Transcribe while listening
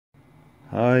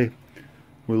Hi,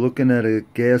 we're looking at a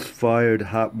gas-fired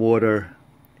hot water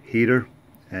heater,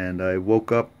 and I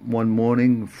woke up one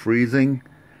morning freezing,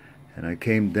 and I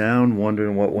came down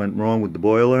wondering what went wrong with the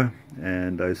boiler,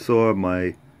 and I saw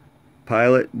my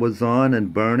pilot was on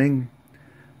and burning,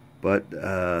 but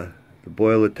the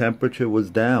boiler temperature was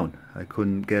down. I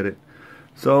couldn't get it.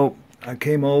 So I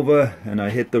came over and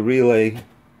I hit the relay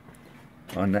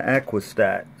on the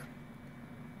aquastat,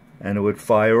 and it would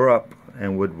fire up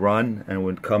and would run and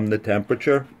would come the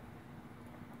temperature,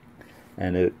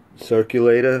 and the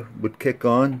circulator would kick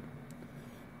on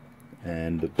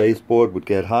and the baseboard would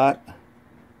get hot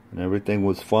and everything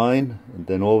was fine. And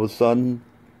then all of a sudden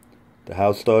the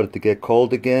house started to get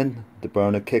cold again. The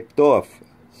burner kicked off,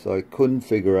 so I couldn't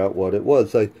figure out what it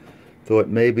was. I thought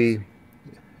maybe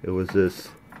it was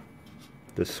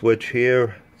the switch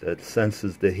here that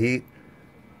senses the heat,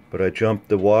 but I jumped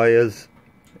the wires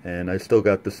and I still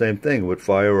got the same thing. It would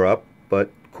fire up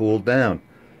but cool down.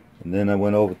 And then I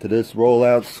went over to this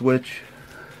rollout switch,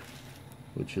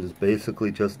 which is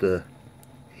basically just a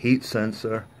heat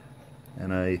sensor,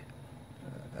 and I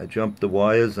jumped the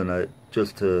wires and I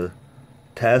just to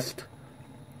test.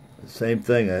 The same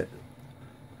thing, I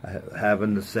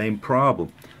having the same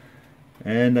problem.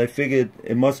 And I figured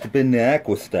it must have been the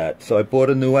aquastat, so I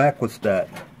bought a new aquastat.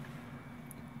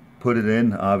 Put it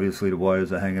in, obviously the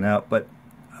wires are hanging out, but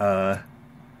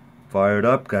fired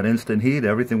up, got instant heat,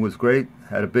 everything was great,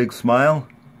 had a big smile.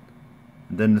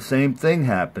 And then the same thing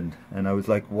happened, and I was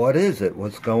like, what is it?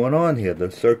 What's going on here? The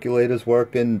circulator's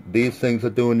working, these things are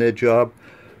doing their job.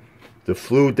 The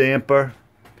flue damper,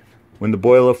 when the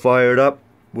boiler fired up,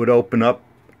 would open up.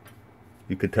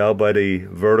 You could tell by the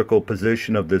vertical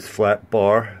position of this flat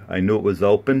bar. I knew it was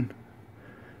open,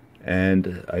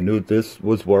 and I knew this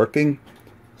was working.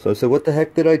 So I said, what the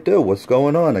heck did I do? What's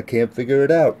going on? I can't figure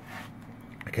it out.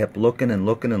 I kept looking and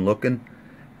looking and looking,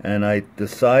 and I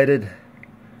decided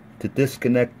to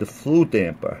disconnect the flue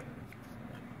damper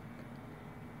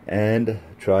and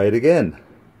try it again.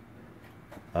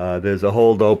 There's a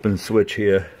hold open switch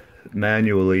here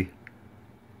manually.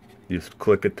 You just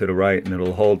click it to the right and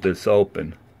it'll hold this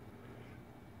open.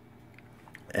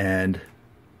 And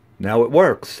now it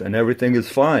works and everything is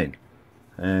fine.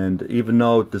 And even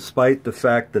though, despite the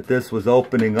fact that this was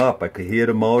opening up, I could hear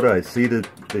the motor, I see the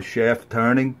shaft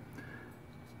turning.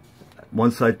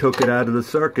 Once I took it out of the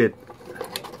circuit,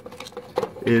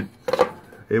 it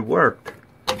worked.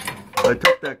 So I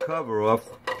took that cover off,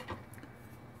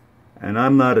 and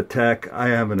I'm not a tech, I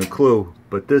haven't a clue,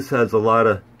 but this has a lot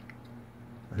of,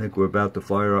 I think we're about to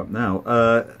fire up now.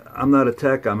 I'm not a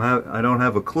tech, I don't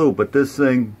have a clue, but this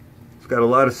thing, it's got a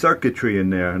lot of circuitry in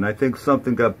there, and I think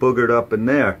something got boogered up in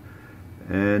there.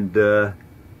 And the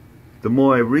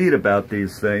more I read about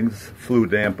these things, flue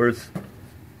dampers,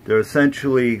 they're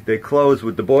essentially, they close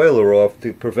with the boiler off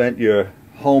to prevent your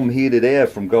home heated air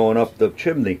from going up the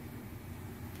chimney.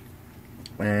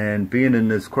 And being in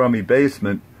this crummy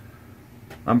basement,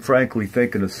 I'm frankly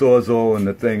thinking of sawzalling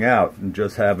the thing out and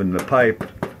just having the pipe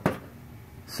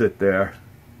sit there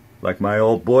like my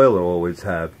old boiler always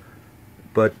had.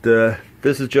 But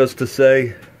this is just to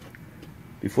say,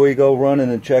 before you go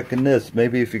running and checking this,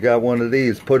 maybe if you got one of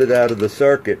these, put it out of the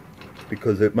circuit,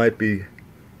 because it might be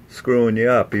screwing you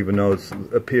up even though it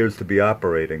appears to be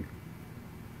operating.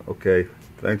 Okay,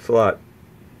 thanks a lot.